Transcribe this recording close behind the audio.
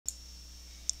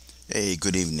Hey,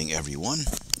 good evening, everyone.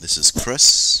 This is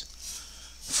Chris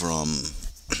from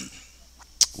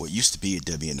what used to be a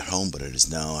Debian at Home, but it is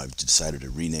now, I've decided to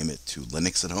rename it to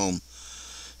Linux at Home.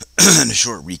 And a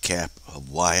short recap of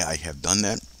why I have done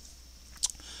that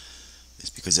is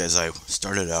because as I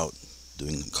started out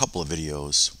doing a couple of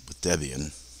videos with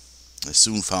Debian, I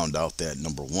soon found out that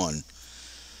number one,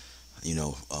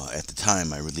 at the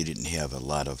time I really didn't have a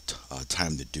lot of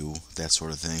time to do that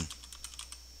sort of thing.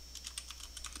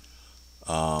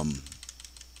 Um,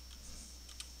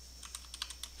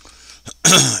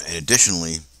 and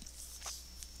additionally,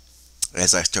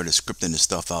 as I started scripting this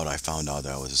stuff out, I found out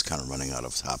that I was just kind of running out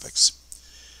of topics.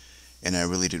 And I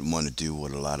really didn't want to do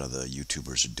what a lot of the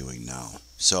YouTubers are doing now.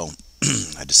 So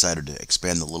I decided to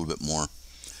expand a little bit more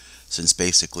since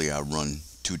basically I run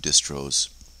two distros.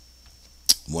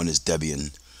 One is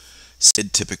Debian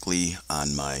SID typically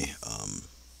on my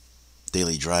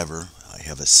daily driver. I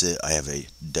have a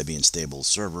Debian stable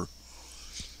server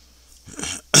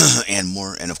and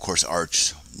more, and of course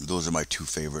Arch. Those are my two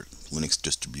favorite Linux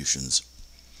distributions.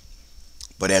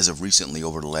 But as of recently,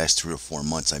 over the last 3 or 4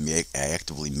 months, I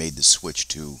actively made the switch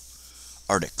to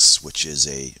Artix, which is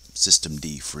a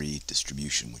systemd free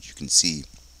distribution, which you can see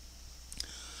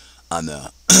on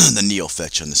the the Neo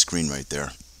fetch on the screen right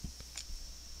there.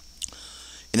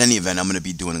 In any event, I'm going to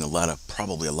be doing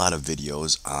probably a lot of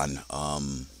videos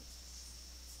on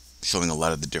showing a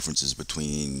lot of the differences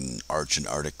between Arch and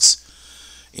Artix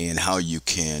and how you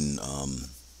can,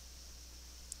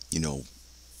 you know,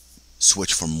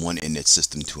 switch from one init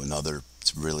system to another.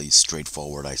 It's really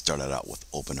straightforward. I started out with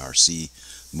OpenRC,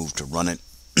 moved to run it.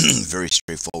 Very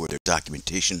straightforward. Their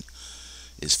documentation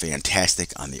is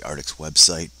fantastic on the Artix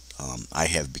website. I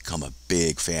have become a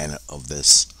big fan of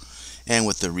this, and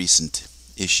with the recent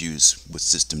issues with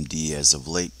systemd as of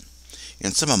late,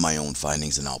 and some of my own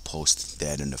findings, and I'll post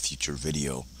that in a future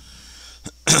video.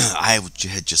 I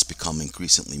had just become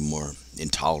increasingly more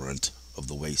intolerant of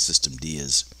the way systemd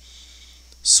is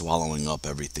swallowing up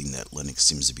everything that Linux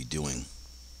seems to be doing.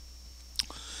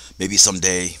 Maybe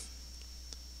someday,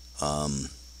 um,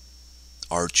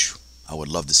 Arch, I would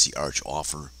love to see Arch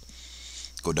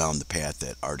go down the path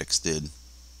that Artix did,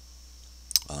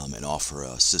 and offer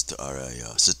a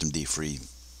systemd free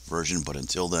version. But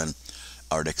until then,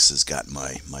 Artix has got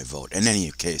my vote. In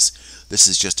any case, this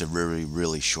is just a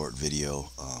really short video,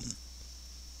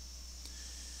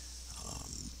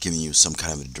 giving you some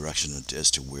kind of a direction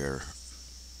as to where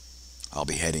I'll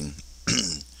be heading.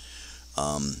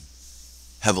 um,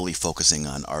 Heavily focusing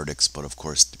on Artix, but of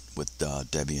course with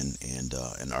Debian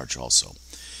and Arch also.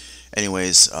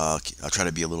 Anyways, I'll try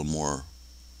to be a little more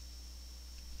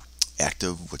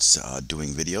active with doing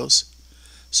videos.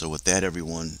 So with that,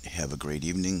 everyone, have a great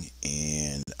evening,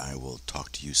 and I will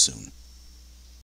talk to you soon.